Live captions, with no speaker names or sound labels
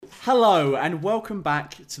Hello and welcome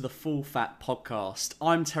back to the Full Fat Podcast.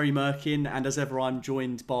 I'm Terry Merkin, and as ever I'm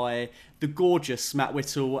joined by the gorgeous Matt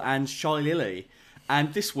Whittle and Charlie Lilly.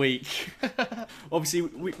 And this week, obviously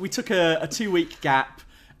we took a 2-week gap,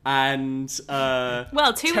 and 2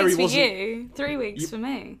 Terry weeks for you, 3 weeks for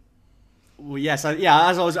me. Well, yes, as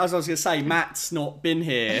I was going to say, Matt's not been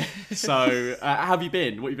here. So how have you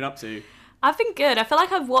been? What have you been up to? I've been good. I feel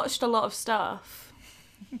like I've watched a lot of stuff.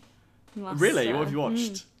 Really? What have you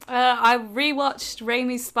watched? I rewatched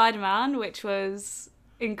Raimi's Spider-Man, which was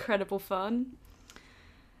incredible fun.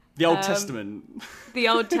 The Old Testament. The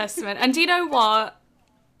Old Testament. And do you know what?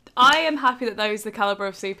 I am happy that those are the calibre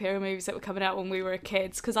of superhero movies that were coming out when we were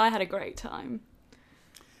kids, because I had a great time.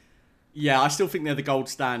 Yeah, I still think they're the gold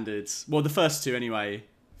standards. Well, the first two anyway,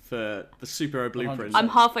 for the superhero blueprint. I'm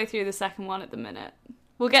halfway through the second one at the minute.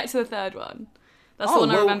 We'll get to the third one. That's the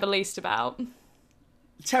one I remember least about.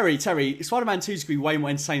 Terry, Spider-Man 2 is going to be way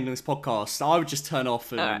more entertaining than this podcast. So I would just turn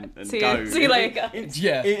off and go. See you later, guys.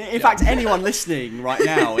 In fact, anyone listening right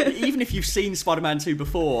now, even if you've seen Spider-Man 2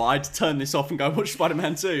 before, I'd turn this off and go watch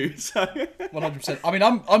Spider-Man 2. So 100%. I mean,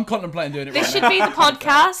 I'm contemplating doing it right now. This should be the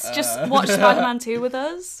podcast. Just watch Spider-Man 2 with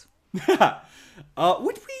us.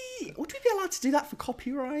 Would we be allowed to do that for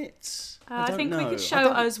copyright? I think we could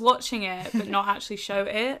show us watching it, but not actually show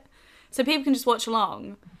it. So people can just watch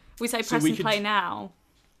along. We say press and play now.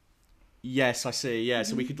 Yes, I see. Yeah,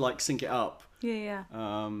 so we could sync it up. Yeah.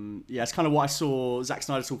 Yeah, it's kind of what I saw Zack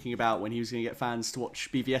Snyder talking about when he was going to get fans to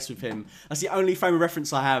watch BVS with him. That's the only frame of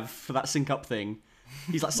reference I have for that sync up thing.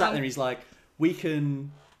 He's sat there and he's like, you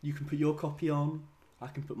can put your copy on, I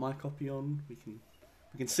can put my copy on, we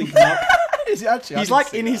can sync them up. Is it actually?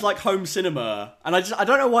 He's in his home cinema, and I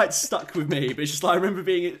don't know why it's stuck with me, but it's just I remember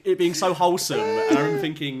it being so wholesome, and I remember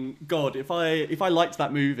thinking, God, if I liked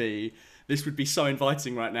that movie, this would be so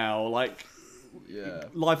inviting right now,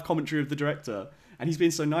 live commentary of the director, and he's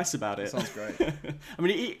being so nice about it. That sounds great. I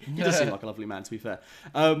mean, he does seem like a lovely man, to be fair.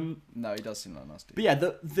 No, he does seem like a nice dude. But yeah,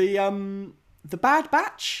 the Bad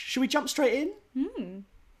Batch. Should we jump straight in?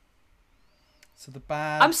 So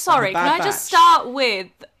I'm sorry, can I just start with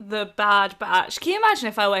the Bad Batch? Can you imagine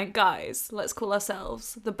if I went, guys, let's call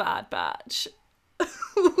ourselves the Bad Batch?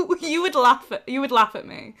 You would laugh at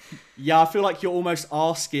me. Yeah, I feel like you're almost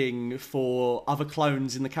asking for other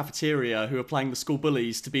clones in the cafeteria who are playing the school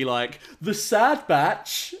bullies to be like, the Sad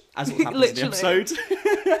Batch, as what happens in the episode.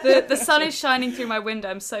 The sun is shining through my window.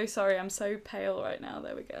 I'm so sorry, I'm so pale right now.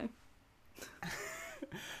 There we go.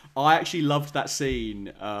 I actually loved that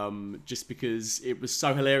scene just because it was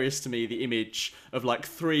so hilarious to me, the image of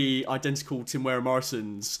 3 identical Tim Ware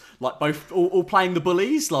Morrisons, both all playing the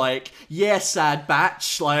bullies, Sad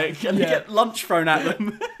Batch, and they get lunch thrown at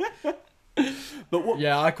them.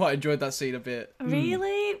 Yeah, I quite enjoyed that scene a bit.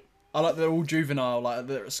 Really? I like they're all juvenile,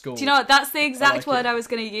 they're at school. Do you know what? That's the exact word I was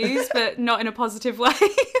going to use, but not in a positive way.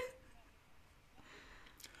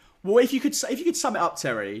 Well, if you could sum it up,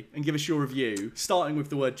 Terry, and give us your review, starting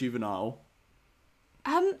with the word juvenile.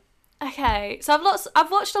 Okay, so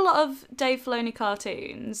I've watched a lot of Dave Filoni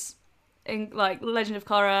cartoons, in Legend of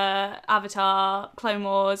Korra, Avatar, Clone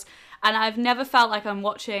Wars, and I've never felt like I'm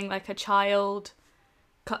watching a child's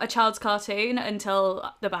cartoon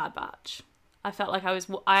until The Bad Batch. I felt like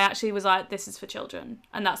I actually was like, this is for children.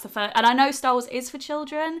 And that's the first, and I know Star Wars is for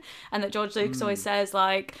children, and that George Lucas always says,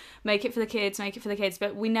 make it for the kids,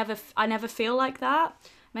 but I never feel like that.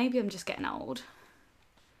 Maybe I'm just getting old.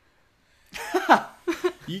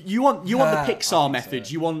 you want the Pixar method.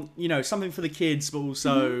 So. You want, something for the kids, but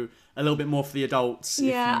also a little bit more for the adults.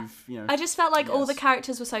 Yeah. I just felt like all the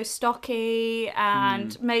characters were so stocky,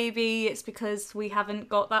 and maybe it's because we haven't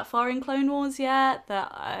got that far in Clone Wars yet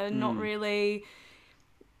that I'm not really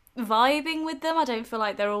vibing with them. I don't feel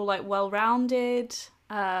like they're all well-rounded.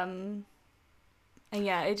 And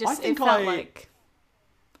yeah, it felt like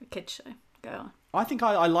a kid's show. Go on. I think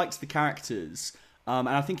I liked the characters. And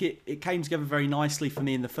I think it came together very nicely for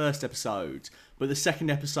me in the first episode. But the second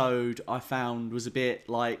episode I found was a bit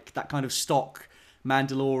like that kind of stock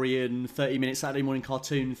Mandalorian 30-minute Saturday morning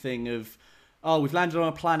cartoon thing of, oh, we've landed on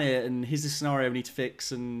a planet and here's this scenario we need to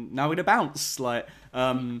fix and now we're going to bounce.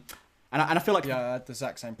 And I feel like... Yeah, I had the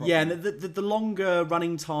exact same problem. Yeah, and the longer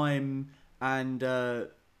running time and... the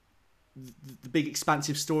big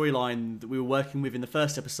expansive storyline that we were working with in the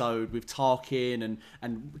first episode with Tarkin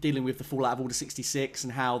and dealing with the fallout of Order 66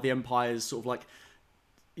 and how the Empire's sort of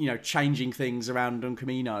changing things around on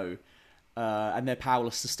Kamino and they're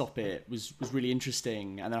powerless to stop it was really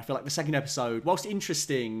interesting. And then I feel like the second episode, whilst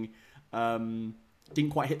interesting, didn't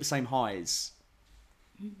quite hit the same highs.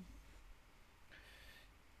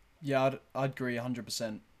 Yeah, I'd agree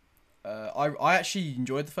 100%. I actually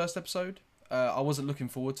enjoyed the first episode. I wasn't looking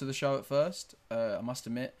forward to the show at first, I must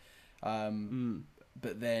admit.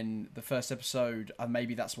 But then the first episode,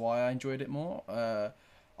 maybe that's why I enjoyed it more.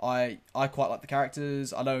 I quite like the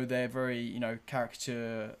characters. I know they're very,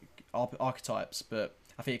 caricature archetypes, but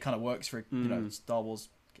I think it kind of works for Star Wars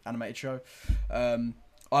animated show.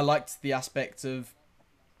 I liked the aspect of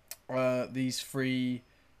these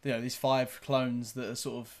five clones that are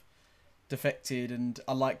sort of defected, and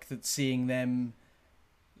I like that seeing them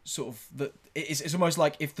sort of that it's almost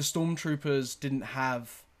like if the stormtroopers didn't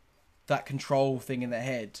have that control thing in their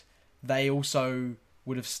head, they also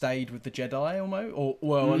would have stayed with the Jedi almost, or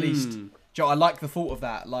well, at least I like the thought of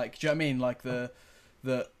that. Like, do you know what I mean? Like the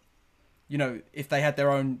if they had their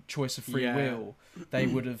own choice of free will, they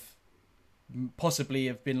would have possibly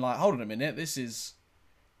have been like, hold on a minute, this is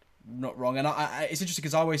not wrong. And I it's interesting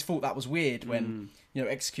because I always thought that was weird when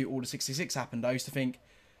Execute Order 66 happened. I used to think,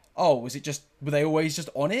 oh, were they always just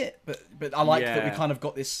on it? But I like that we kind of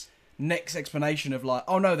got this next explanation of like,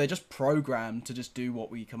 oh no, they're just programmed to just do what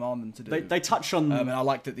we command them to do. They touch on and I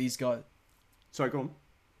like that these guys. Sorry, go on.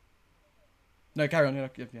 No, carry on. Yeah.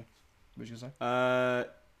 What were you gonna say?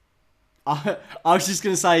 I was just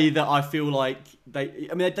going to say that I feel like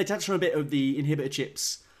they touch on a bit of the inhibitor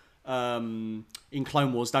chips in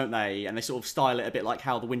Clone Wars, don't they? And they sort of style it a bit like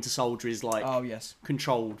how the Winter Soldier is like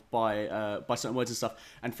controlled by certain words and stuff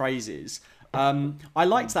and phrases. I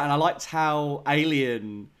liked that, and I liked how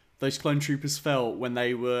alien those clone troopers felt when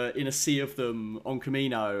they were in a sea of them on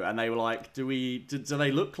Kamino, and they were like, do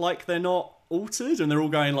they look like they're not altered? And they're all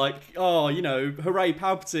going like, oh, hooray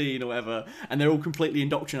Palpatine or whatever, and they're all completely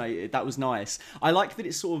indoctrinated. That was nice. I like that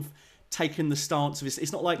it's sort of taken the stance of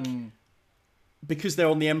it's not like because they're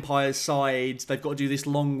on the Empire's side, they've got to do this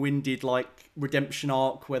long-winded like redemption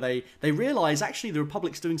arc where they realise actually the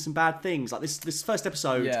Republic's doing some bad things. Like this first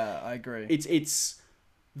episode, I agree. It's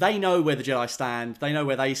they know where the Jedi stand, they know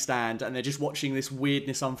where they stand, and they're just watching this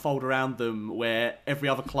weirdness unfold around them where every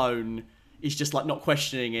other clone is just like not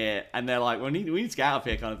questioning it, and they're like, well, we need to get out of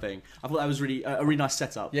here, kind of thing. I thought that was really a really nice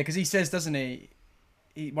setup. Yeah, because he says, doesn't he?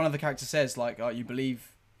 One of the characters says like, oh, you believe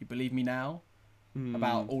me now?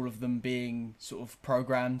 About all of them being sort of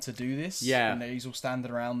programmed to do this. Yeah. And he's all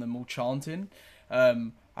standing around them all chanting.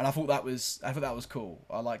 And I thought that was cool.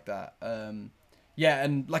 I like that.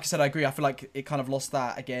 And like I said, I agree. I feel like it kind of lost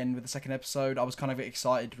that again with the second episode. I was kind of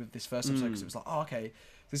excited with this first episode because it was like, oh, okay,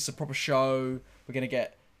 this is a proper show. We're going to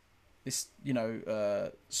get this,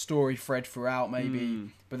 story thread throughout maybe.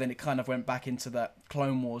 But then it kind of went back into that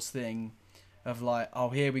Clone Wars thing of like, oh,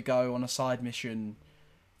 here we go on a side mission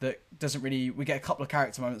that doesn't really... We get a couple of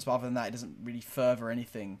character moments, but other than that, it doesn't really further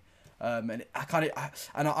anything. And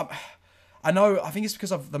I know, I think it's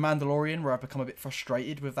because of The Mandalorian where I've become a bit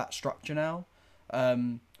frustrated with that structure now.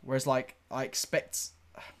 Whereas, like, I just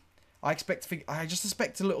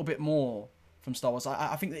expect a little bit more from Star Wars.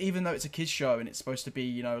 I think that even though it's a kids show and it's supposed to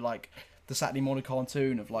be, like the Saturday morning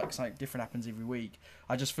cartoon of like something different happens every week,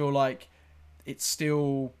 I just feel like it's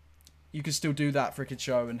still... You could still do that for a kids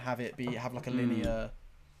show and have like a linear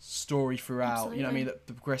story throughout. Absolutely. You know what I mean? That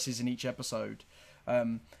progresses in each episode.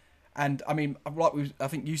 And I mean, I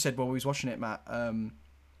think you said while we was watching it, Matt,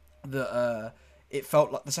 that it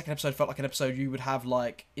felt like the second episode felt like an episode you would have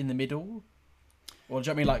like in the middle. Or do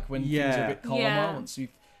you know what I mean? Like when things are a bit calmer. Once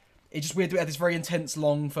it's just weird to have this very intense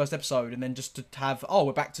long first episode and then just to have,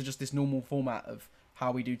 we're back to just this normal format of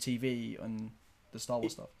how we do TV and the Star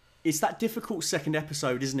Wars stuff. It's that difficult second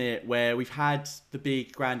episode, isn't it? Where we've had the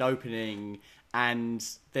big grand opening and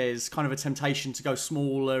there's kind of a temptation to go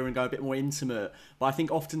smaller and go a bit more intimate. But I think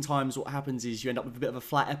oftentimes what happens is you end up with a bit of a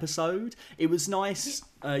flat episode. It was nice,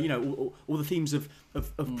 all the themes of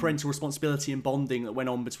parental responsibility and bonding that went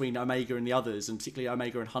on between Omega and the others, and particularly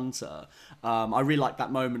Omega and Hunter. I really liked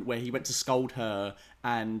that moment where he went to scold her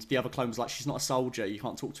and the other clone was like, she's not a soldier, you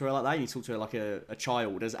can't talk to her like that, you need to talk to her like a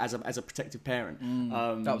child, as a protective parent.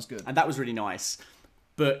 That was good. And that was really nice.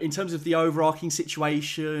 But in terms of the overarching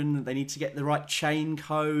situation, they need to get the right chain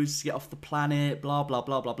codes to get off the planet, blah, blah,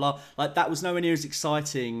 blah, blah, blah. Like, that was nowhere near as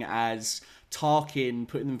exciting as Tarkin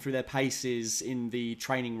putting them through their paces in the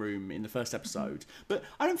training room in the first episode. But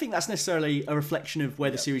I don't think that's necessarily a reflection of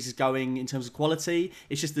where the series is going in terms of quality.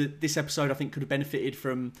 It's just that this episode, I think, could have benefited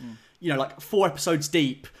from, like 4 episodes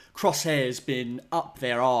deep, Crosshair's been up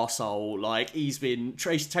their arsehole. Like, he's been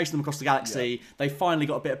chasing them across the galaxy. Yeah. They finally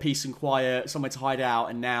got a bit of peace and quiet, somewhere to hide out,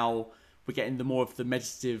 and now we're getting more of the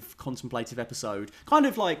meditative, contemplative episode. Kind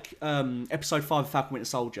of like episode 5 of Falcon Winter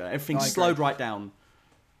Soldier. Everything's slowed right down.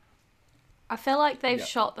 I feel like they've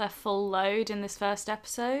shot their full load in this first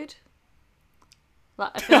episode.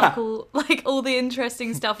 Like I feel like all the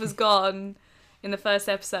interesting stuff has gone in the first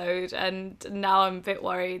episode, and now I'm a bit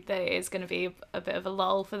worried that it is going to be a bit of a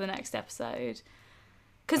lull for the next episode.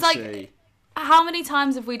 Because like, how many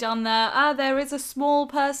times have we done that? There is a small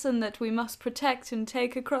person that we must protect and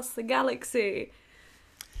take across the galaxy.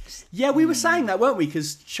 Yeah, we were saying that, weren't we?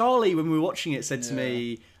 Because Charlie, when we were watching it, said to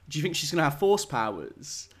me, "Do you think she's going to have force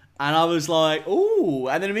powers?" And I was like, "Ooh!"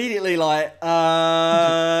 And then immediately, like,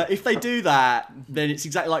 if they do that, then it's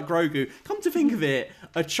exactly like Grogu. Come to think of it,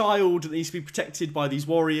 a child that needs to be protected by these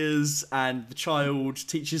warriors, and the child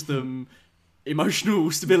teaches them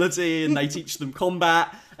emotional stability, and they teach them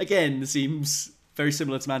combat. Again, seems very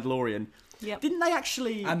similar to Mandalorian. Yep. Didn't they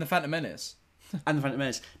actually? And the Phantom Menace. And the Phantom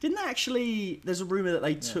Menace. Didn't they actually? There's a rumor that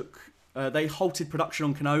they they halted production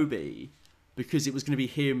on Kenobi because it was going to be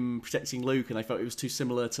him protecting Luke, and they felt it was too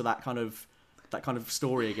similar to that kind of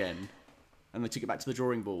story again, and they took it back to the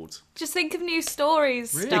drawing board. Just think of new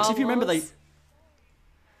stories. Really? Star Because if you remember, Wars.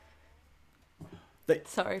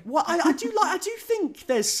 Sorry. Well, I do think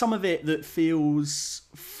there's some of it that feels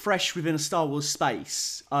fresh within a Star Wars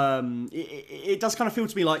space. It does kind of feel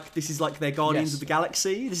to me like this is like their Guardians of the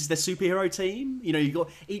Galaxy. This is their superhero team. You know, you've got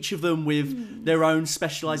each of them with their own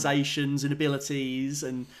specializations and abilities,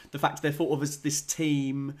 and the fact they're thought of as this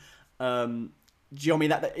team. Do you know what I mean?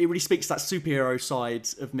 That it really speaks to that superhero side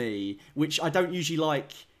of me, which I don't usually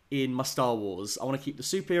like in my Star Wars. I want to keep the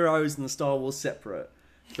superheroes and the Star Wars separate.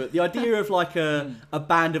 But the idea of like a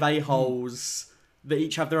band of a-holes that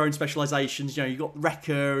each have their own specializations, you know, you've got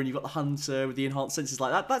Wrecker and you've got the Hunter with the enhanced senses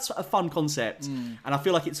like that. That's a fun concept. And I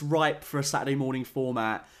feel like it's ripe for a Saturday morning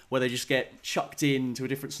format where they just get chucked into a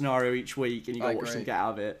different scenario each week and you got to watch them get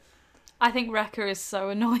out of it. I think Wrecker is so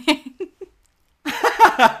annoying.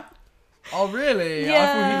 Oh, really? Yeah. I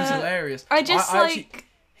thought he was hilarious. I just actually,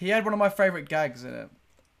 he had one of my favourite gags in it.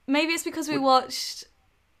 Maybe it's because we watched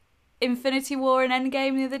Infinity War and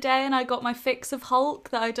Endgame the other day, and I got my fix of Hulk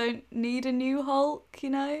that I don't need a new Hulk, you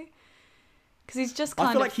know? Because he's just kind of...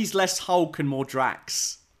 I feel like he's less Hulk and more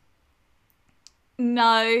Drax.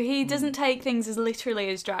 No, he doesn't take things as literally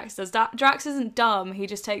as Drax does. Drax isn't dumb, he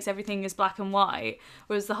just takes everything as black and white,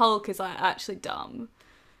 whereas the Hulk is like actually dumb.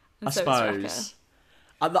 And I so suppose.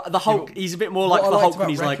 The Hulk, he's a bit more like the Hulk when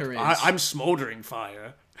he's like, I'm smouldering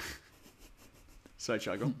fire. So,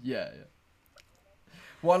 Chuggle. Yeah.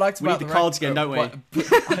 What I liked about we need the cards again, don't we?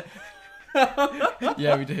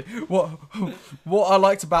 Yeah, we do. What I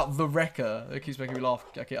liked about the Wrecker, it keeps making me laugh.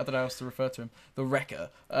 Okay, I don't know how else to refer to him. The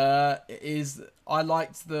Wrecker is I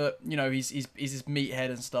liked the, you know, he's his meathead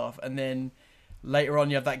and stuff, and then later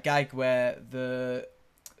on you have that gag where the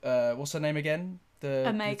what's her name again? The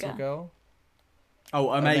Omega. little girl.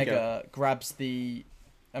 Oh, Omega grabs the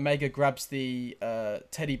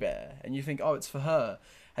teddy bear, and you think, oh, it's for her.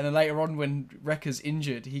 And then later on, when Wrecker's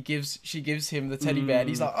injured, she gives him the teddy bear, and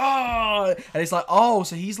he's like, oh, and it's like, oh,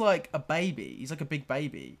 so he's like a baby. He's like a big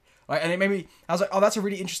baby. Like, and it made me. I was like, oh, that's a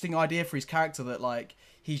really interesting idea for his character. That like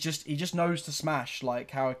he just knows to smash,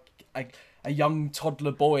 like how a young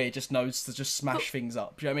toddler boy just knows to just smash things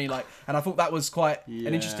up. Do you know what I mean? Like, and I thought that was quite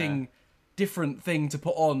an interesting, different thing to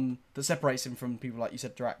put on that separates him from people like you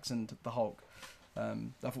said, Drax and the Hulk. I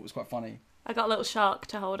thought it was quite funny. I got a little shark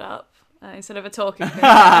to hold up instead of a talking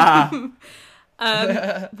thing.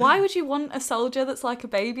 Why would you want a soldier that's like a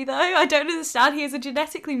baby, though? I don't understand. He is a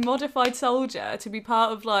genetically modified soldier to be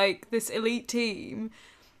part of, like, this elite team.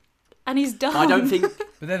 And he's dumb. I don't think...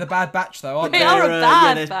 But they're the Bad Batch, though, aren't they? They are a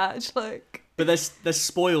bad batch, like... But they're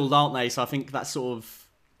spoiled, aren't they? So I think that's sort of...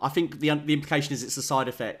 I think the implication is it's a side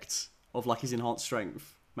effect of, like, his enhanced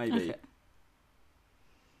strength, maybe. Okay.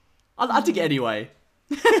 I dig it anyway.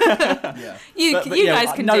 Yeah. You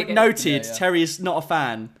guys can dig it. Noted, Terry is not a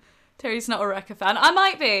fan. Terry's not a Wrecker fan. I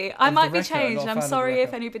might be. I might be Wrecker, changed. not a I'm fan of sorry the if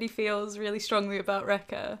Wrecker. anybody feels really strongly about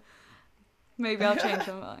Wrecker. Maybe I'll change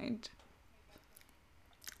my mind.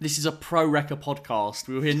 This is a pro-Wrecker podcast.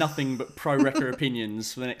 We will hear nothing but pro-Wrecker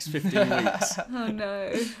opinions for the next 15 weeks. Oh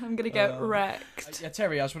no, I'm going to get wrecked. Yeah,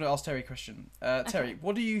 Terry, I just want to ask Terry a question. Terry,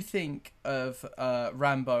 what do you think of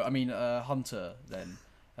Hunter, then?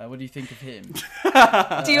 What do you think of him?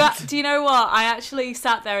 Do you know what? I actually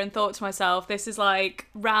sat there and thought to myself, this is like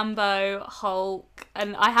Rambo, Hulk,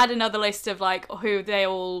 and I had another list of like who they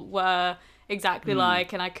all were exactly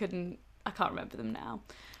like, and I can't remember them now.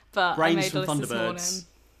 But Brains I made from the list this morning. Thunderbirds.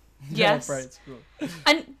 Yes. Yeah, Brains, cool.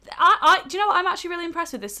 And I do you know what? I'm actually really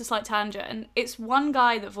impressed with this. Just like tangent. It's one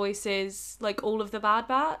guy that voices like all of the Bad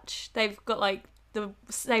Batch. They've got like the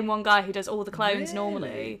same one guy who does all the clones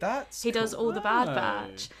normally. That's he does cool. all the Bad Oh.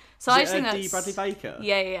 Batch. So Is I it, just think D. that's Bradley Baker?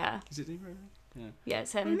 Yeah. Is it D. Bradley? Yeah,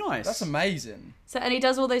 it's Oh, him. nice. That's amazing. So, and he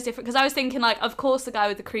does all those different. Because I was thinking, like, of course, the guy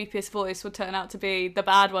with the creepiest voice would turn out to be the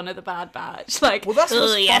bad one of the Bad Batch. Like, Well, that's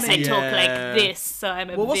what's oh yes, funny. I talk Yeah. like this, so I'm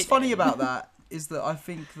a Well, what's villain." funny about that is that I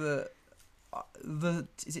think that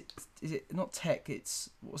is it not Tech? It's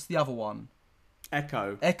what's the other one?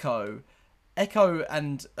 Echo. Echo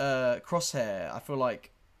and Crosshair. I feel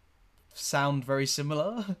like sound very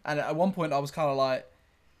similar, and at one point I was kind of like,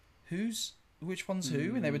 which one's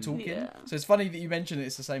who? And they were talking. Yeah. So it's funny that you mentioned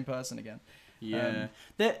it's the same person again. Yeah.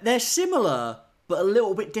 They're similar, but a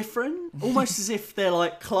little bit different. Almost as if they're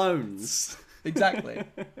like clones. Exactly.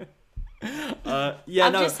 Yeah,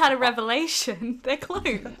 I've no. just had a revelation. They're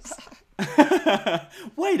clones.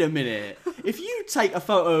 Wait a minute. If you take a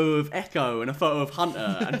photo of Echo and a photo of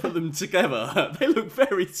Hunter and put them together, they look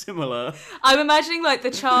very similar. I'm imagining like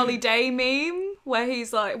the Charlie Day meme where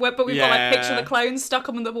he's like, but we've got like picture of the clones stuck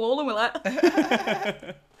on the wall, and we're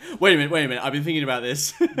like, Wait a minute. I've been thinking about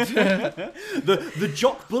this. the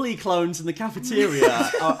jock bully clones in the cafeteria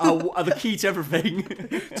are the key to everything.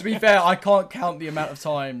 To be fair, I can't count the amount of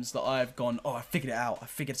times that I've gone, oh, I figured it out. I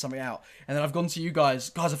figured something out. And then I've gone to you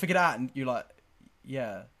guys, I figured it out. And you're like,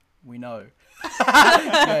 yeah, we know.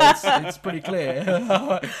 Yeah, it's pretty clear.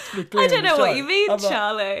 It's pretty clear I don't in the know what show. you mean, I'm like,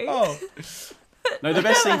 Charlie. oh, No, the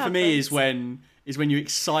best thing for me is when you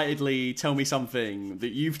excitedly tell me something that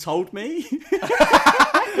you've told me.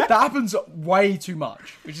 that happens way too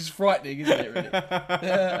much, which is frightening, isn't it, really?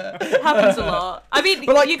 It happens a lot. I mean,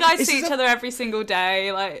 But, like, you guys this see is each other every single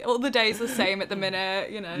day. Like, all the days the same at the minute,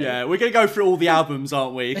 you know. Yeah, we're going to go through all the albums,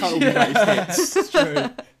 aren't we? It can't all be greatest hits. It's true.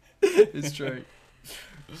 It's true.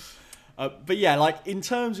 But yeah, like, in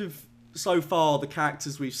terms of, so far, the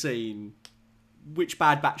characters we've seen, which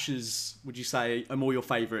Bad Batches would you say are more your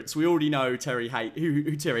favourites? We already know who Terry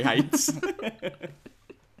hates.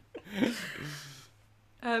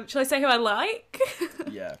 Shall I say who I like?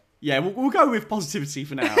 Yeah. Yeah, we'll go with positivity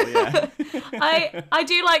for now, yeah. I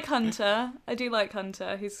do like Hunter.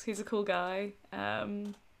 He's a cool guy.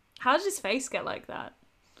 How did his face get like that?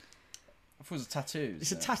 I thought it was a tattoo.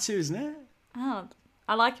 It's a tattoo, isn't it? Oh,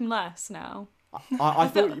 I like him less now. I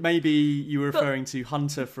thought maybe you were referring to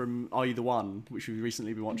Hunter from Are You the One, which we've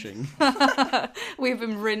recently been watching. We've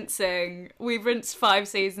been rinsing. We've rinsed 4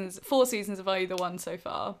 seasons of Are You the One so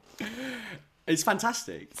far. It's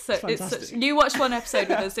fantastic. So it's fantastic. you watched one episode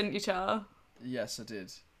with us, didn't you, Char? Yes, I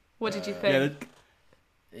did. What did you Yeah, think?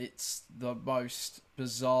 It's the most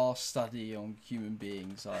bizarre study on human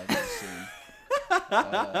beings I've ever seen.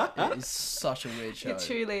 It is such a weird show. It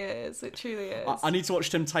truly is. I need to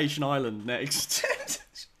watch Temptation Island next.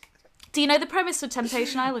 Do you know the premise for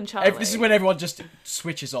Temptation Island, Charlie? This is when everyone just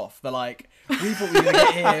switches off. They're like, we thought we were going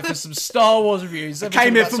to get here for some Star Wars reviews. I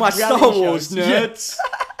came here for my Star Wars, nerds.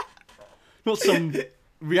 Not some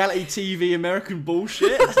reality TV American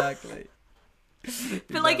bullshit. Exactly.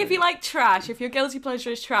 But like, if you like trash, if your guilty pleasure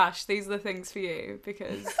is trash, these are the things for you,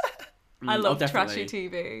 because I love trashy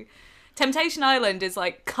TV. Temptation Island is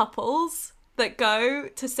like couples that go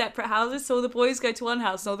to separate houses. So all the boys go to one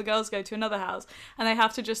house and all the girls go to another house, and they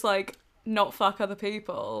have to just like not fuck other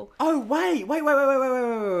people. Oh, wait.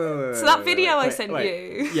 So that video I sent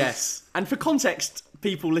you. Yes. And for context,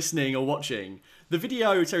 people listening or watching, the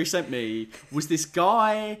video Terry sent me was this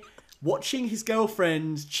guy watching his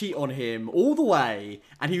girlfriend cheat on him all the way,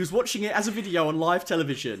 and he was watching it as a video on live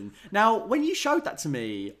television. Now, when you showed that to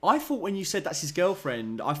me, I thought when you said that's his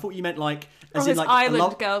girlfriend, I thought you meant like as in his like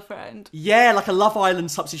island girlfriend. Yeah, like a Love Island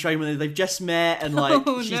type situation where they've just met and like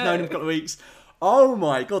she's known him for a couple of weeks. Oh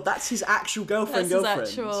my god, that's his actual girlfriend. His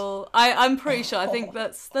actual. I'm pretty sure. I think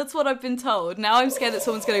that's what I've been told. Now I'm scared that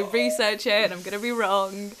someone's going to research it and I'm going to be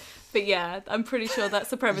wrong. But yeah, I'm pretty sure that's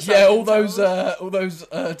the premise. Yeah, all those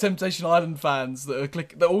Temptation Island fans that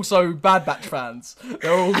are also Bad Batch fans.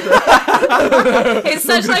 They're all. It's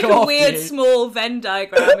such like a weird small Venn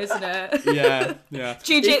diagram, isn't it? Yeah.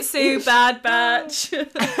 Jiu-Jitsu, Bad Batch.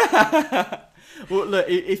 Well, look,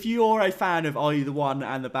 if you're a fan of Are You the One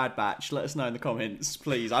and the Bad Batch, let us know in the comments,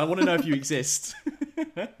 please. I want to know if you exist.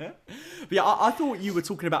 But yeah, I thought you were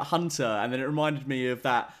talking about Hunter, and then it reminded me of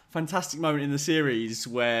that fantastic moment in the series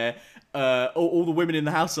where all the women in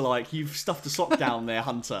the house are like, you've stuffed a sock down there,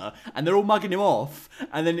 Hunter, and they're all mugging him off,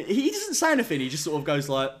 and then he doesn't say anything, he just sort of goes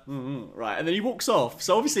like, right, and then he walks off.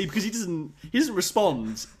 So obviously, because he doesn't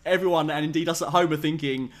respond, everyone, and indeed us at home, are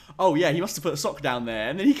thinking, oh yeah, he must have put a sock down there,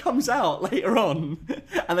 and then he comes out later on,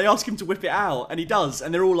 and they ask him to whip it out, and he does,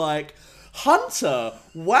 and they're all like, Hunter,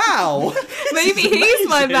 wow. Maybe he's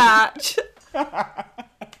my match.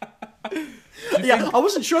 Yeah, I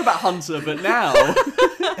wasn't sure about Hunter, but now.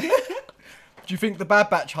 Do you think the Bad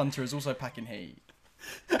Batch Hunter is also packing heat?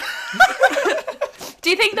 Do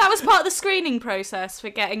you think that was part of the screening process for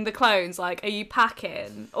getting the clones? Like, are you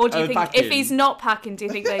packing? Or do you think packing. if he's not packing, do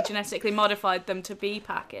you think they genetically modified them to be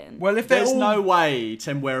packing? Well, if There's no way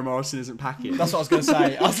Temuera Morrison isn't packing. That's what I was going to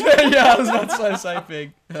say. I was about to say the same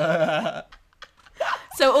thing.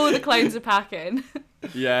 So all the clones are packing.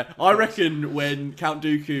 Yeah, I reckon when Count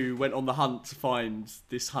Dooku went on the hunt to find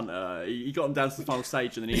this hunter, he got him down to the final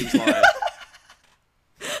stage and then he was like...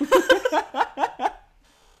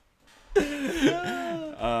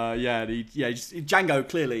 Django,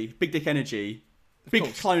 clearly. Big dick energy.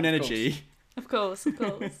 Big clone energy. Of course.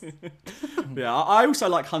 Yeah, I also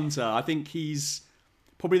like Hunter. I think he's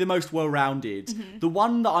probably the most well-rounded. Mm-hmm. The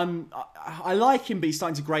one that I like him, but he's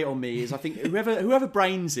starting to grate on me is I think whoever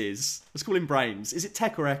Brains is, let's call him Brains. Is it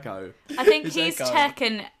Tech or Echo? I think It's he's Echo. Tech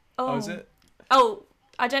and... Oh, is it? Oh,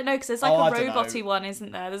 I don't know, because there's like I a don't robot-y one,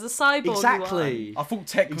 isn't there? There's a cyborg one. Exactly. I thought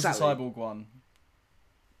Tech was Exactly. the cyborg one.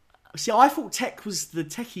 See, I thought Tech was the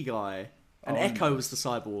techie guy, and Oh, Echo no. was the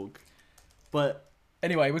cyborg. But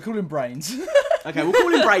Anyway, we're calling Brains. okay, we'll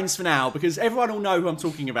call him Brains for now because everyone will know who I'm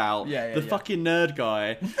talking about. Yeah, the fucking nerd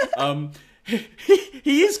guy.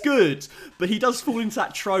 He is good, but he does fall into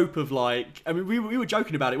that trope of like. I mean, we were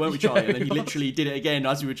joking about it, weren't we, Charlie? And then he literally did it again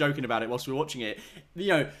as we were joking about it whilst we were watching it. You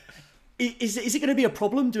know. Is it going to be a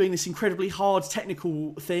problem doing this incredibly hard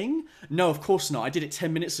technical thing? No, of course not. I did it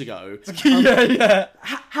 10 minutes ago. Yeah.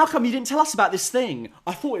 How come you didn't tell us about this thing?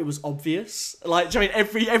 I thought it was obvious. Like, do you know what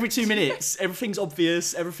I mean, every 2 minutes, everything's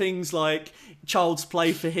obvious. Everything's like child's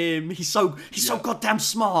play for him. He's so goddamn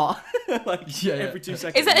smart. Every 2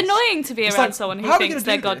 seconds. Is it annoying to be It's around like, someone how who are we thinks gonna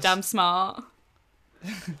they're do this? goddamn smart?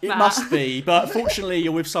 It Nah. must be, but fortunately,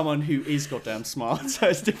 you're with someone who is goddamn smart, so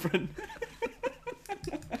it's different.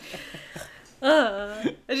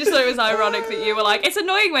 I just thought it was ironic that you were like, it's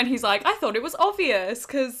annoying when he's like, I thought it was obvious,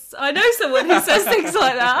 because I know someone who says things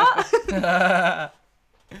like that.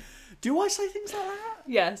 Do I say things like that?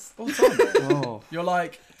 Yes. All the time. Oh, You're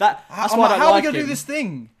like, that's I'm why like, I don't how are we like going to him. do this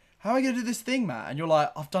thing? How are we going to do this thing, Matt? And you're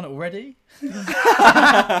like, I've done it already.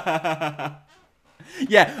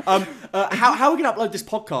 Yeah. How are we gonna upload this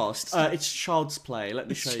podcast? It's child's play. Let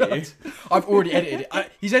me show you. I've already edited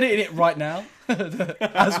it. He's editing it right now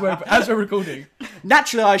as we're recording.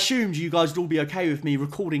 Naturally, I assumed you guys would all be okay with me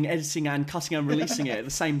recording, editing, and cutting and releasing it at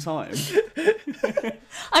the same time.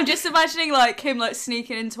 I'm just imagining like him like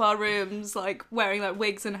sneaking into our rooms, like wearing like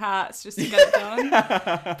wigs and hats just to get it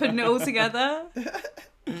done, putting it all together.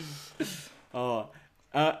 Oh,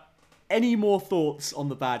 any more thoughts on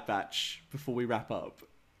the Bad Batch before we wrap up?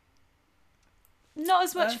 Not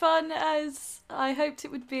as much fun as I hoped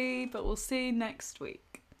it would be, but we'll see next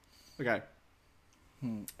week. Okay.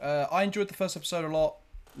 I enjoyed the first episode a lot.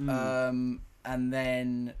 And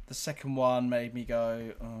then the second one made me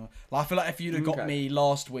go, like, I feel like if you'd have got me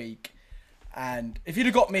last week, and if you'd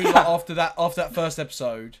have got me like, after that first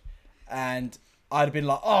episode, and I'd have been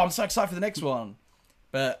like, oh, I'm so excited for the next one.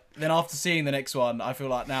 But then after seeing the next one, I feel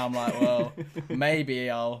like now I'm like, well, maybe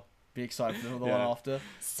I'll be excited for the one after.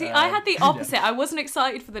 See, I had the opposite. Yeah. I wasn't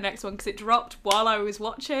excited for the next one because it dropped while I was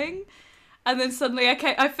watching. And then suddenly I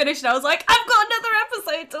finished and I was like, I've got another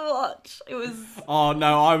episode to watch. It was... Oh,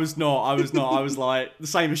 no, I was not. I was like, the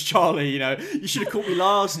same as Charlie, you know. You should have caught me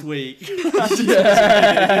last week.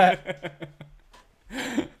 The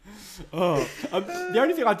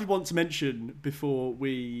only thing I did want to mention before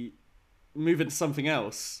we move into something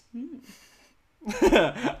else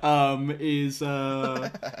is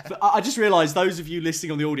I just realised those of you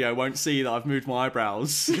listening on the audio won't see that I've moved my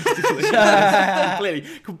eyebrows.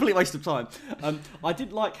 Complete waste of time. I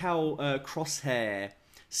did like how Crosshair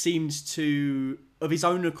seemed to, of his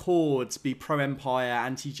own accord, be pro-Empire,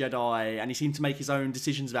 anti-Jedi, and he seemed to make his own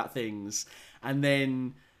decisions about things. And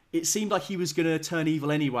then it seemed like he was going to turn evil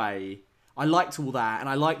anyway. I liked all that, and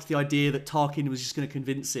I liked the idea that Tarkin was just going to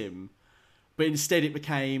convince him. But instead it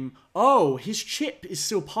became, oh, his chip is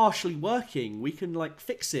still partially working. We can, like,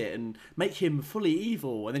 fix it and make him fully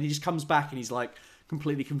evil. And then he just comes back and he's, like,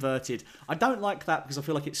 completely converted. I don't like that because I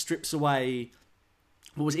feel like it strips away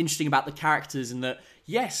what was interesting about the characters, and that,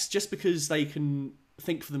 yes, just because they can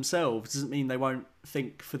think for themselves doesn't mean they won't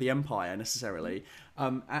think for the Empire necessarily.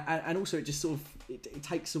 And also it just sort of, it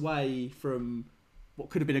takes away from what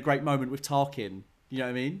could have been a great moment with Tarkin. You know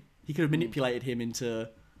what I mean? He could have manipulated him into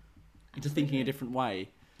thinking a different way.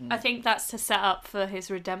 I think that's to set up for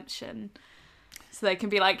his redemption. So they can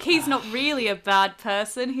be like, he's not really a bad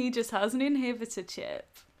person, he just has an inhibitor chip.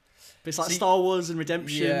 But it's like Star Wars and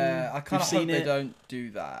redemption. Yeah, I kind of hope they don't do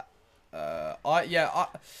that. I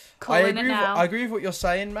agree with what you're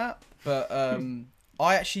saying, Matt, but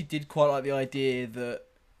I actually did quite like the idea that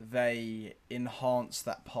they enhance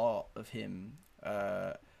that part of him.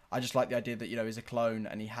 I just like the idea that, you know, he's a clone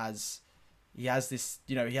and he has this,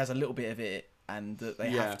 you know, he has a little bit of it, and that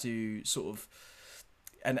they have to sort of,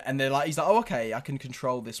 and they're like, he's like, oh, okay, I can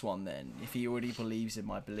control this one then, if he already believes in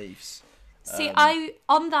my beliefs. See, I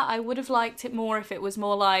would have liked it more if it was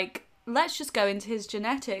more like, let's just go into his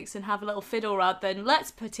genetics and have a little fiddle, rather than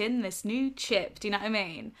let's put in this new chip. Do you know what I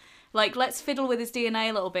mean? Like, let's fiddle with his DNA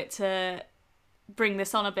a little bit to bring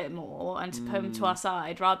this on a bit more and to put him to our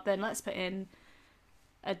side, rather than let's put in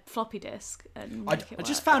a floppy disk and make it work. I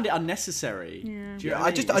just found it unnecessary. Yeah,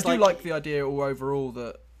 I do like the idea all overall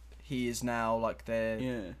that he is now like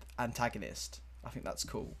their antagonist. I think that's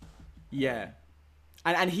cool. Yeah,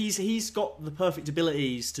 and he's got the perfect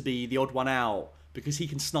abilities to be the odd one out, because he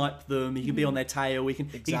can snipe them, he can be on their tail, he can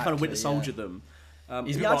kind of winter soldier them.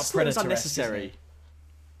 He's I just thought it was unnecessary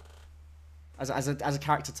as a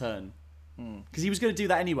character turn, because he was going to do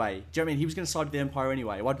that anyway. Do you know what I mean? He was going to side with the Empire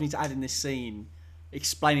anyway. Why do we need to add in this scene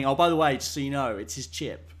explaining, oh, by the way, just so you know, it's his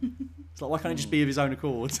chip? It's like, why can't it just be of his own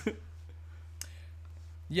accord?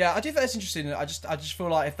 Yeah, I do think that's interesting. I just feel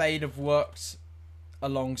like if they'd have worked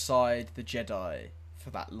alongside the Jedi for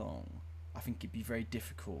that long, I think it'd be very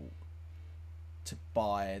difficult to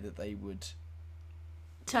buy that they would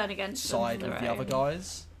turn against side with the other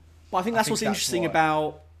guys. But I think that's what's interesting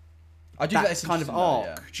about that kind of arc.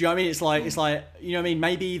 Yeah. Do you know what I mean? It's like you know what I mean?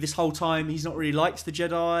 Maybe this whole time he's not really liked the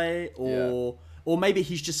Jedi, or maybe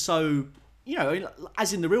he's just so, you know,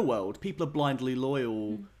 as in the real world, people are blindly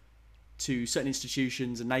loyal to certain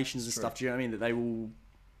institutions and nations and stuff. Do you know what I mean? That they will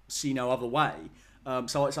see no other way.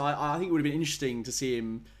 So I think it would have been interesting to see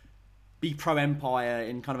him be pro-Empire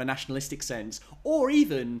in kind of a nationalistic sense, or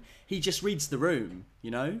even he just reads the room,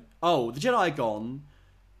 you know? Oh, the Jedi are gone,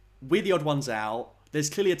 we're the odd ones out,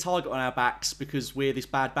 there's clearly a target on our backs because we're this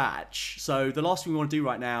bad batch, so the last thing we want to do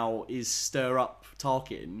right now is stir up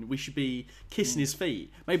Tarkin. We should be kissing his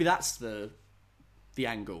feet. Maybe that's the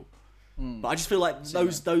angle. But I just feel like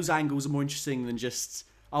those angles are more interesting than just,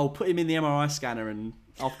 oh, put him in the MRI scanner and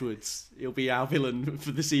afterwards he'll be our villain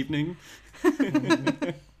for this evening.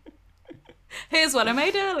 Here's one I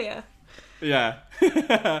made earlier. Yeah.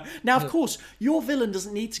 Now, of course, your villain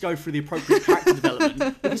doesn't need to go through the appropriate character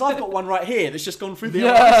development, because I've got one right here that's just gone through the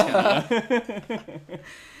MRI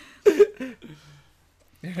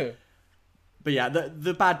scanner. But yeah,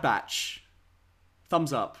 the Bad Batch,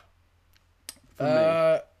 thumbs up from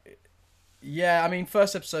me. Yeah, I mean,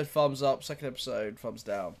 first episode, thumbs up. Second episode, thumbs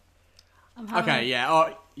down. Okay, yeah.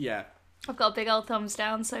 Oh, yeah. I've got a big old thumbs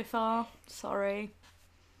down so far. Sorry.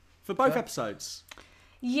 For both episodes?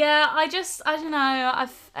 Yeah, I don't know.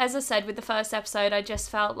 As I said with the first episode, I just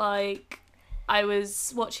felt like I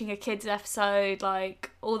was watching a kid's episode. Like,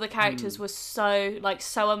 all the characters were so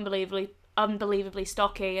unbelievably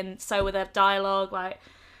stocky, and so were their dialogue. Like,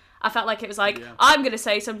 I felt like it was like, I'm going to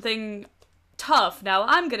say something tough, now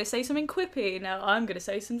I'm going to say something quippy, now I'm going to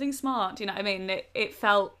say something smart. Do you know what I mean? It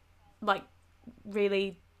felt like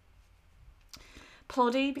really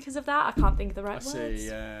ploddy because of that. I can't think of the right words. I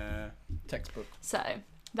see, textbook. So,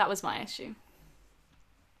 that was my issue.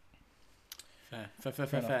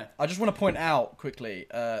 Fair. I just want to point out quickly,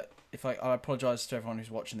 if I apologise to everyone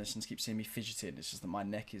who's watching this and keeps seeing me fidgeting, it's just that my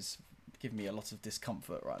neck is giving me a lot of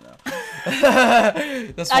discomfort right now.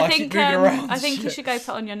 That's why I keep moving around. I think you should go put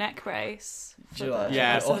on your neck brace.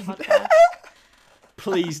 Yeah.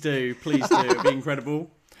 Please do. It'd be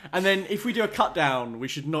incredible. And then if we do a cut down, we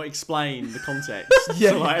should not explain the context.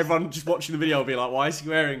 So like everyone just watching the video will be like, why is he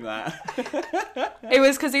wearing that? It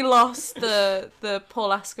was because he lost the Paul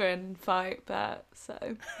Askren fight bet, so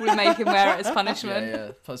we make him wear it as punishment.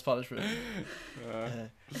 Yeah, as punishment.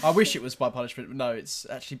 I wish it was by punishment, but no, it's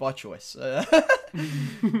actually by choice.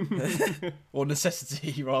 Or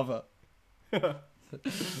necessity, rather.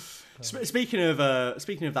 Speaking of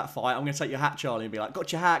that fight, I'm going to take your hat, Charlie, and be like,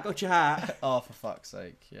 got your hat. Oh, for fuck's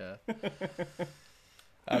sake, yeah.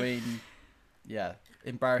 I mean, yeah,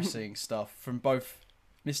 embarrassing stuff from both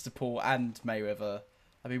Mr. Paul and Mayweather.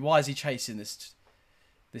 I mean, why is he chasing this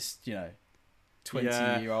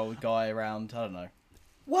 20-year-old guy around? I don't know.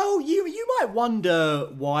 Well, you might wonder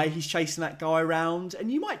why he's chasing that guy around, and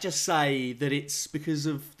you might just say that it's because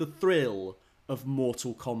of the thrill of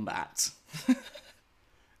Mortal Kombat.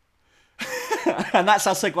 And that's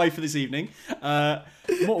our segue for this evening. Mortal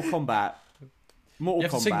Kombat. You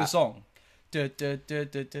have to sing the song. Mortal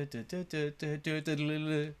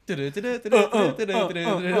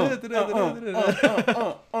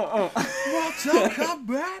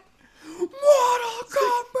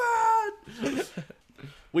Kombat!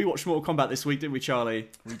 We watched Mortal Kombat this week, didn't we, Charlie?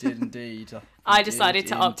 We did indeed. I decided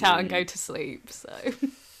to opt out and go to sleep, so...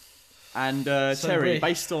 And So Terry, brave.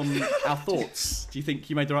 based on our thoughts, do you think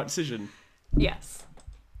you made the right decision? Yes,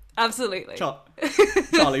 absolutely.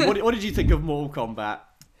 Charlie, what did you think of Mortal Kombat?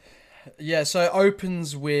 Yeah, so it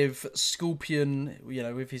opens with Scorpion,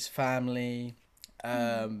 with his family,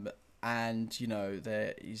 and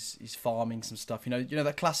he's farming some stuff.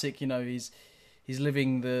 That classic. He's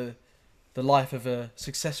living the life of a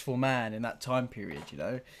successful man in that time period.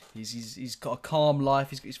 He's got a calm life.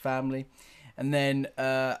 He's got his family, and then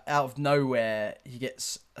out of nowhere he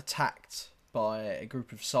gets attacked by a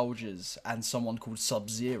group of soldiers and someone called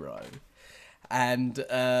Sub-Zero, and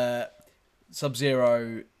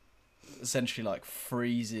Sub-Zero essentially like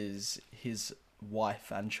freezes his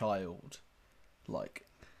wife and child like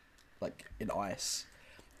in ice,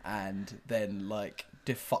 and then like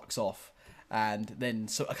fucks off, and then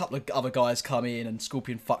so a couple of other guys come in and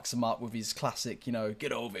Scorpion fucks him up with his classic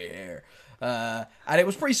get over here, and it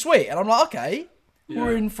was pretty sweet, and I'm like, okay,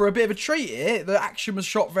 we're in for a bit of a treat here. The action was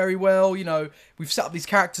shot very well, we've set up these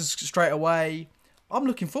characters straight away. I'm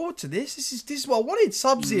looking forward to this. This is what I wanted.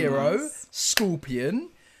 Sub-Zero,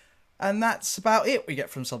 Scorpion, and that's about it we get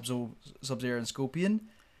from Sub-Zero and Scorpion.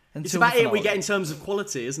 It's about it we get in terms of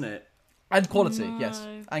quality, isn't it? And quality, yes.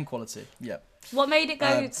 And quality, yeah. What made it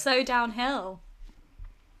go so downhill?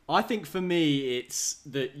 I think for me, it's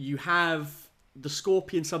that you have the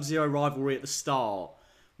Scorpion Sub-Zero rivalry at the start,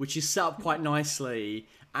 which is set up quite nicely,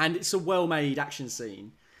 and it's a well-made action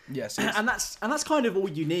scene. Yes, and that's kind of all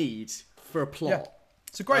you need for a plot. Yeah.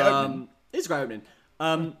 It's a great opening. It's a great opening.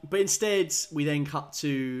 But instead, we then cut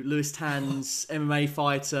to Lewis Tan's MMA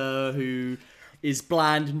fighter who is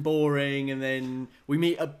bland and boring, and then we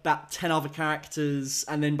meet about 10 other characters,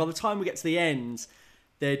 and then by the time we get to the end,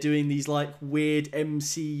 they're doing these like weird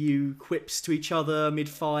MCU quips to each other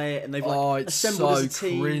mid-fight, and they've like it's assembled so as a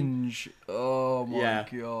team. cringe. Oh my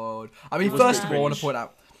god. I mean, It was first of really all, cringe.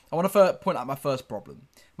 I want to point out my first problem.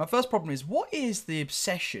 My first problem is, what is the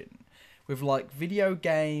obsession with like video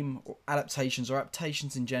game adaptations or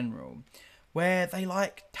adaptations in general, where they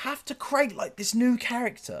like have to create like this new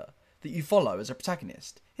character that you follow as a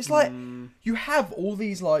protagonist? It's like you have all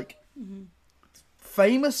these like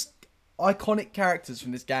famous iconic characters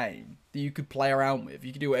from this game that you could play around with.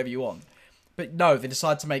 You could do whatever you want, but no, they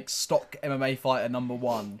decide to make stock MMA fighter number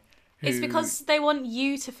one. It's because they want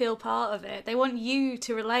you to feel part of it. They want you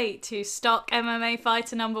to relate to stock MMA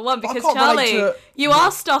fighter number one. Because can't relate Charlie, to- you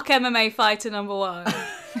are stock MMA fighter number one.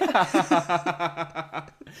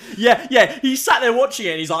 Yeah. He sat there watching it,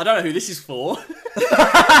 and he's like, I don't know who this is for.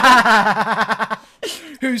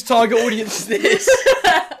 Whose target audience is this?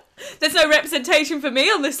 There's no representation for me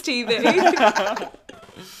on this TV.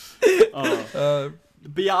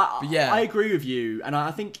 But yeah, I agree with you, and I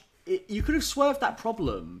think you could have swerved that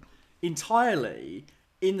problem entirely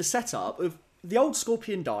in the setup of the old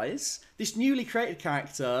Scorpion dies. This newly created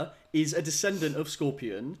character is a descendant of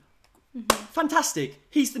Scorpion. Fantastic.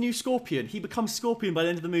 He's the new Scorpion. He becomes Scorpion by the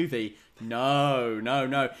end of the movie. No.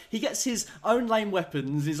 He gets his own lame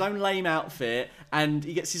weapons, his own lame outfit, and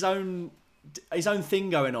he gets his own thing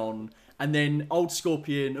going on. And then old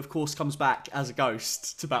Scorpion, of course, comes back as a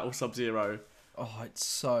ghost to battle Sub-Zero. Oh, it's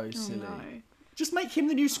so silly. No. Just make him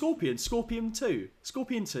the new Scorpion. Scorpion 2.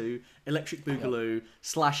 Scorpion 2, Electric Boogaloo,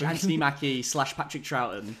 / Anthony Mackie, / Patrick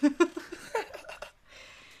Troughton.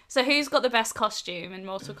 So who's got the best costume in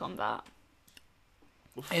Mortal Kombat?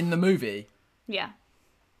 In the movie, Yeah.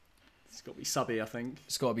 It's got to be Subby, I think.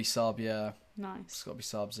 it's got to be Sub, yeah. Nice. It's got to be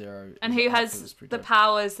Sub-Zero. And who has the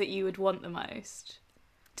powers that you would want the most?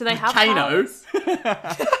 Do they have Kano. powers?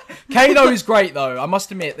 Kano is great, though. I must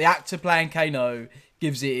admit, the actor playing Kano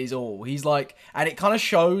gives it his all. He's like, and it kind of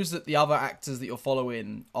shows that the other actors that you're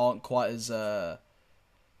following aren't quite as, Yeah.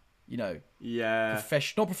 not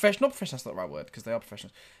professional, that's not the right word, because they are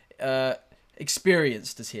professionals,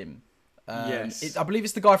 experienced as him. Yes. I believe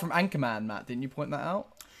it's the guy from Anchorman, Matt. Didn't you point that out?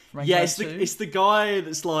 From Yeah, Anchorman 2? it's the guy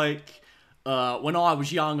that's like, when I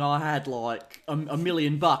was young, I had like $1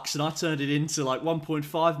 million and I turned it into like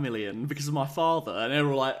 1.5 million because of my father. And they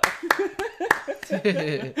were like,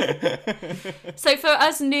 So for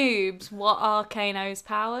us noobs, what are Kano's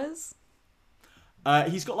powers?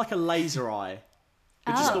 he's got like a laser eye.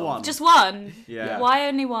 But just the one. Just one? Yeah. Why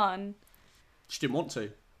only one? Just didn't want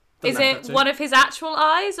to. Is it one of his actual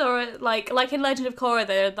eyes, or like in Legend of Korra,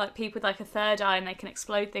 there are like people with like a third eye and they can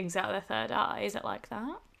explode things out of their third eye? Is it like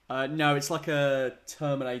that? No, it's like a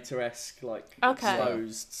Terminator-esque, like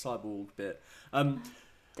exposed cyborg bit. But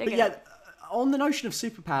yeah, on the notion of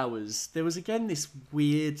superpowers, there was again this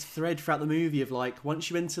weird thread throughout the movie of like,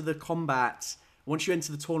 once you enter the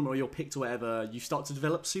tournament or you're picked or whatever, you start to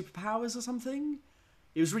develop superpowers or something.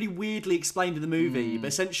 It was really weirdly explained in the movie, but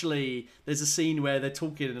essentially there's a scene where they're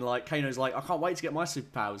talking and like Kano's like, I can't wait to get my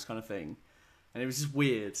superpowers kind of thing. And it was just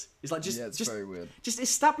weird. It's like it's very weird. Just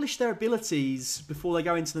establish their abilities before they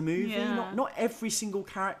go into the movie. Yeah. Not every single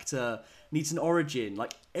character needs an origin.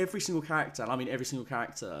 Like every single character, and I mean every single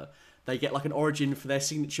character, they get like an origin for their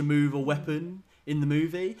signature move or weapon in the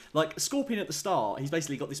movie. Like Scorpion at the start, he's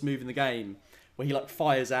basically got this move in the game where he like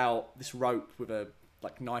fires out this rope with a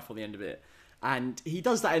like knife on the end of it. And he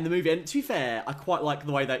does that in the movie. And to be fair, I quite like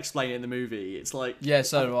the way they explain it in the movie. It's like... Yeah,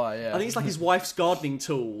 so do I, yeah. I think it's like his wife's gardening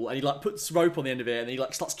tool, and he like puts rope on the end of it, and he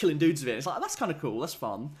like starts killing dudes with it. It's like, that's kind of cool, that's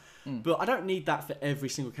fun. But I don't need that for every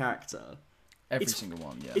single character. Every single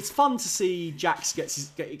one, yeah. It's fun to see Jax get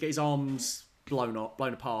his arms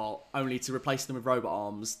blown apart, only to replace them with robot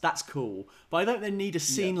arms. That's cool. But I don't then need a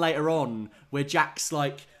scene later on where Jax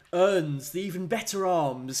like earns the even better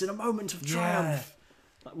arms in a moment of triumph.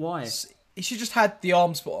 Like, why? He should just had the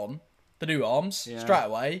arms put on, the new arms, straight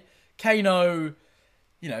away. Kano,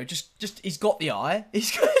 just he's got the eye. He's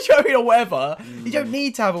showing or whatever. You don't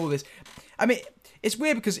need to have all this. I mean, it's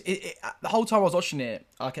weird because the whole time I was watching it,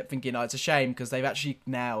 I kept thinking, it's a shame because they've actually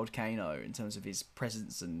nailed Kano in terms of his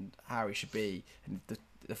presence and how he should be, and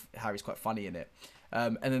how he's quite funny in it.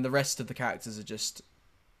 And then the rest of the characters are just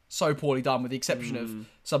so poorly done, with the exception of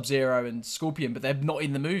Sub-Zero and Scorpion, but they're not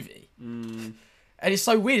in the movie. And it's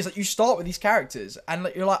so weird. It's like you start with these characters and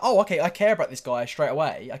you're like, oh, okay, I care about this guy straight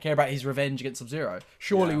away. I care about his revenge against Sub-Zero.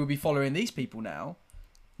 Surely we'll be following these people now.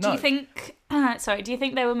 No. Do you think... do you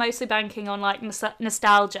think they were mostly banking on like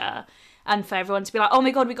nostalgia and for everyone to be like, oh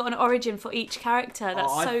my god, we got an origin for each character?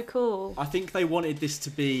 That's so cool. I think they wanted this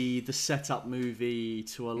to be the setup movie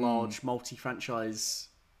to a large multi-franchise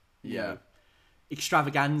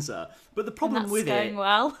extravaganza. But the problem with it...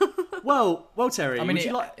 well. well, Terry, I mean,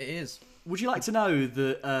 it is. Would you like to know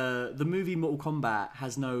that the movie Mortal Kombat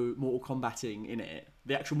has no Mortal Kombating in it?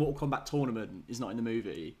 The actual Mortal Kombat tournament is not in the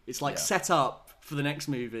movie. It's like set up for the next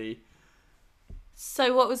movie.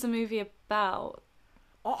 So what was the movie about?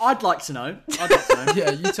 I'd like to know.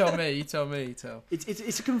 Yeah, you tell me.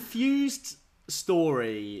 It's a confused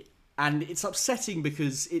story, and it's upsetting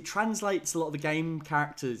because it translates a lot of the game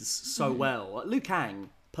characters so well. Like Liu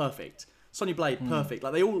Kang, perfect. Sonya Blade, perfect.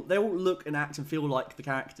 Like they all look and act and feel like the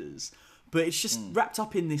characters, but it's just wrapped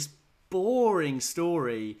up in this boring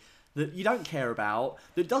story that you don't care about,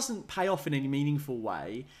 that doesn't pay off in any meaningful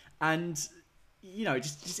way, and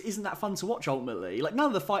just isn't that fun to watch ultimately. Like none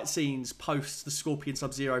of the fight scenes post the Scorpion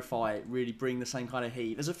Sub-Zero fight really bring the same kind of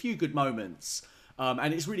heat. There's a few good moments,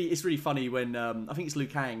 and it's really funny when I think it's Liu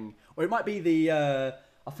Kang, or it might be the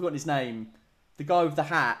I've forgotten his name, the guy with the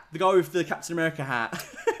hat, the guy with the Captain America hat.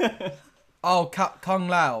 Oh, Kung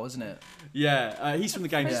Lao, isn't it? Yeah, he's from the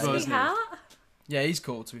game as well, isn't he? Yeah, he's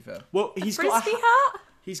cool, to be fair. Well,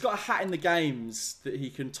 He's got a hat in the games that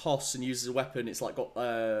he can toss and use as a weapon. It's like got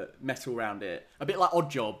metal around it, a bit like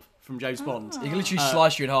Oddjob from James Bond. He can literally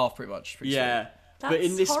slice you in half, pretty much.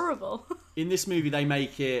 That's horrible. In this movie, they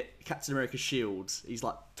make it Captain America's shield. He's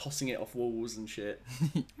like tossing it off walls and shit.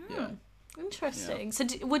 Interesting. So,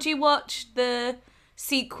 would you watch the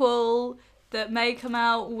sequel that may come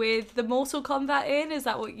out with the Mortal Kombat in? Is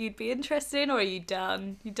that what you'd be interested in, or are you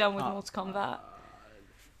done? You done with Mortal Kombat?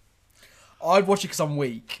 I'd watch it because I'm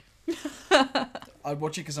weak.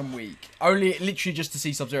 Only literally just to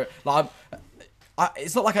see Sub-Zero. Like,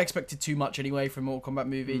 it's not like I expected too much anyway from a Mortal Kombat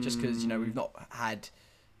movie, just because we've not had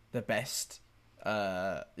the best,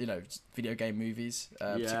 video game movies,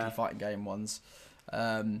 particularly fighting game ones.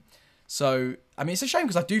 So I mean, it's a shame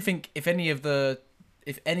because I do think if any of the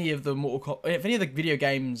video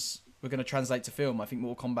games were going to translate to film, I think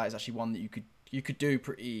Mortal Kombat is actually one that you could do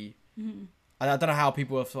pretty. I don't know how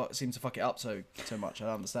people seem to fuck it up so much. I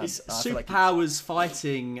don't understand. It's superpowers,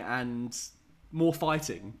 fighting, and more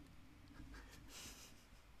fighting.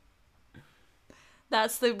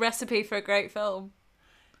 That's the recipe for a great film.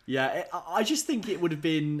 Yeah, I just think it would have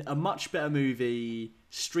been a much better movie,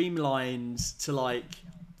 streamlined to like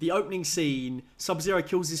the opening scene. Sub-Zero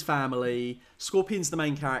kills his family. Scorpion's the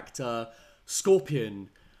main character. Scorpion,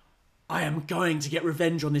 I am going to get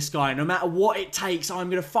revenge on this guy. No matter what it takes, I'm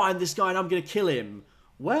going to find this guy and I'm going to kill him.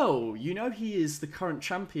 Well, he is the current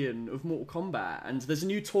champion of Mortal Kombat, and there's a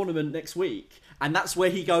new tournament next week, and that's where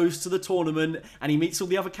he goes to the tournament, and he meets all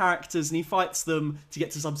the other characters, and he fights them to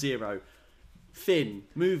get to Sub-Zero. Finn,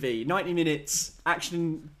 movie, 90 minutes,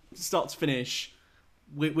 action start to finish.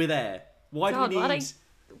 We're there. Why do we need...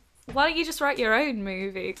 Why don't you just write your own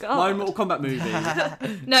movie? God. My own Mortal Kombat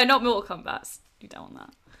movie. No, not Mortal Kombat. You don't want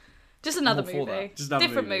that. Just another movie. Just another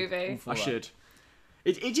different movie. I should.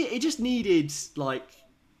 It just needed like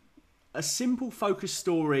a simple, focused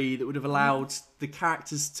story that would have allowed the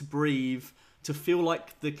characters to breathe, to feel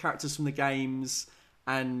like the characters from the games,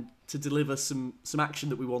 and to deliver some action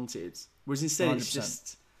that we wanted. Whereas instead,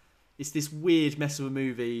 100%. it's this weird mess of a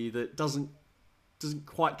movie that doesn't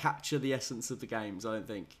quite capture the essence of the games, I don't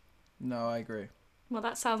think. No, I agree. Well,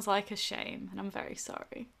 that sounds like a shame, and I'm very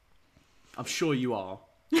sorry. I'm sure you are.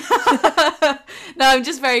 No, I'm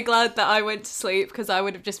just very glad that I went to sleep, because I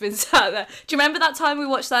would have just been sat there. Do you remember that time we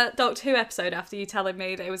watched that Doctor Who episode after you telling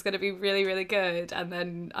me that it was going to be really, really good, and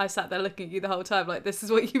then I sat there looking at you the whole time like, this is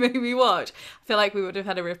what you made me watch? I feel like we would have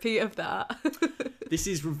had a repeat of that. This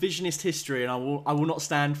is revisionist history, and I will not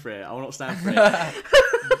stand for it. I will not stand for it.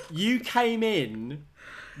 You came in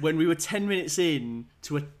when we were 10 minutes in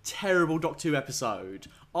to a terrible Doctor Who episode.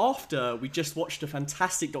 After we just watched a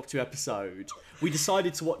fantastic Doctor Who episode, we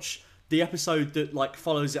decided to watch the episode that like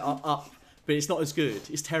follows it up, but it's not as good.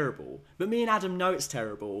 It's terrible. But me and Adam know it's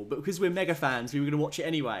terrible, but because we're mega fans, we were going to watch it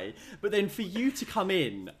anyway. But then for you to come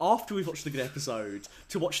in after we've watched the good episode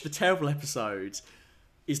to watch the terrible episode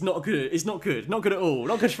is not good. It's not good. Not good at all.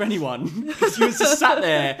 Not good for anyone. Because you were just sat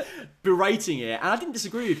there berating it, and I didn't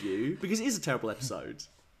disagree with you because it is a terrible episode.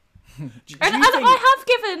 I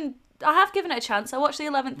have given it a chance. I watched the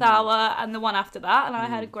 11th hour and the one after that, and I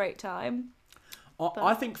had a great time.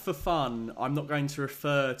 I think for fun, I'm not going to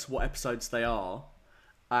refer to what episodes they are.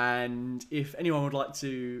 And if anyone would like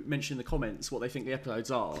to mention in the comments what they think the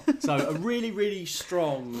episodes are. So a really, really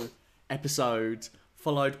strong episode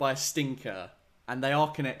followed by a stinker. And they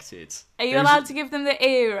are connected. Are you allowed to give them the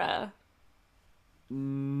era?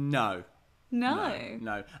 No. No.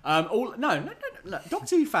 No. No.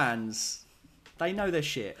 Doctor Who fans, they know their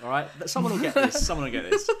shit, all right? Someone will get this.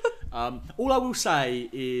 All I will say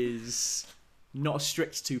is not a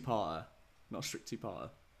strict two-parter. Not a strict two-parter.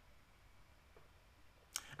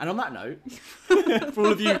 And on that note, for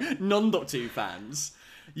all of you non-Doctor Who fans,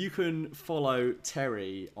 you can follow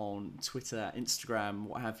Terry on Twitter, Instagram,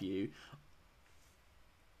 what have you.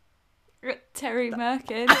 Terry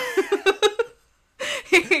Merkin.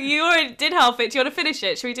 You already did half it. Do you want to finish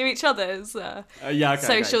it? Should we do each other's okay,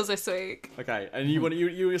 socials this week? Okay, and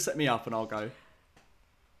you set me up and I'll go.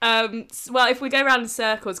 Well, if we go around in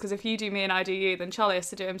circles, because if you do me and I do you, then Charlie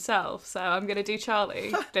has to do himself. So I'm going to do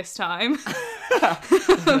Charlie this time.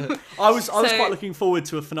 I was quite looking forward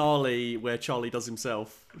to a finale where Charlie does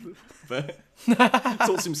himself, but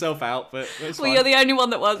sorts himself out. But it's fine. You're the only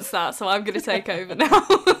one that wants that, so I'm going to take over now.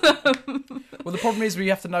 Well, the problem is we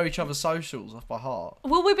have to know each other's socials off by heart.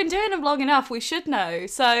 Well, we've been doing them long enough. We should know.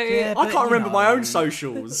 So Yeah, I can't remember my own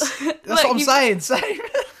socials. That's what I'm saying. Same.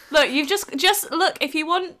 Look, you've just look. If you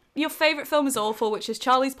want your favourite film is awful, which is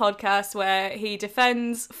Charlie's podcast where he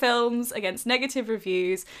defends films against negative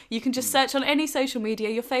reviews, you can just search on any social media.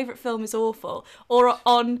 Your favourite film is awful, or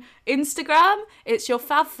on Instagram, it's your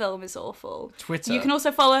fav film is awful. Twitter. You can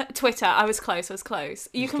also follow Twitter. I was close.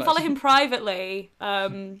 You can follow him privately.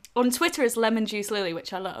 On Twitter is Lemon Juice Lily,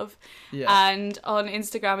 which I love, and on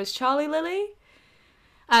Instagram is Charlie Lily.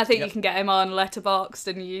 I think you can get him on Letterboxd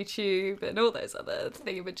and YouTube and all those other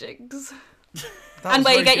thingamajigs. And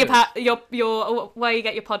where you get your where you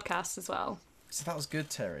get your podcasts as well. So that was good,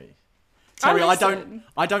 Terry. Terry,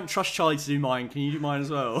 I don't trust Charlie to do mine. Can you do mine as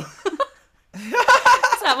well? Is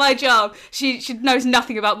that my job? She knows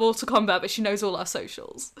nothing about Mortal Kombat, but she knows all our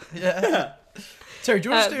socials. Yeah. Terry, do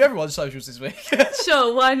you want us to do everyone's socials this week?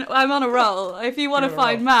 Sure, I'm on a roll. If you want to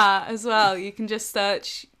find Matt as well, you can just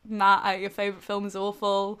search Matt at your favourite film is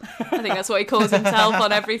awful. I think that's what he calls himself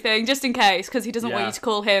on everything, just in case, because he doesn't want you to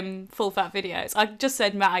call him Full Fat Videos. I just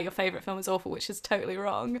said Matt at your favourite film is awful, which is totally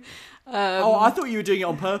wrong. I thought you were doing it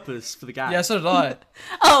on purpose for the gag. Yeah, so did I.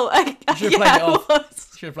 You should have played it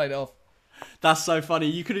off. Should have played it off. That's so funny.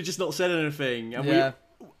 You could have just not said anything, and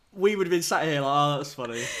we would have been sat here like, oh, that's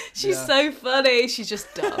funny. She's so funny. She's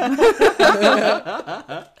just dumb.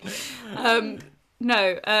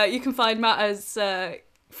 You can find Matt as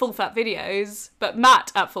Full Fat Videos, but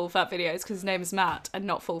Matt at Full Fat Videos because his name is Matt and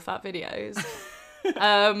not Full Fat Videos.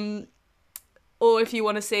 Or if you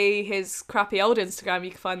want to see his crappy old Instagram,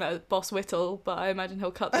 you can find that at Boss Whittle, but I imagine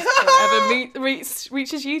he'll cut this before it ever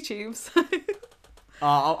reaches YouTube. So.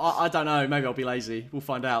 I don't know. Maybe I'll be lazy. We'll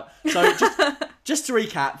find out. So just to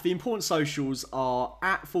recap, the important socials are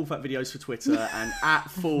at Full Fat Videos for Twitter and at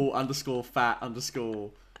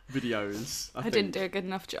full_fat_videos. I didn't do a good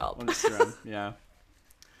enough job. On Instagram, yeah.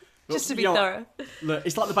 Just to be thorough. Look,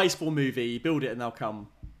 it's like the baseball movie. Build it and they'll come.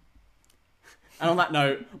 And on that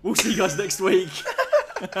note, we'll see you guys next week.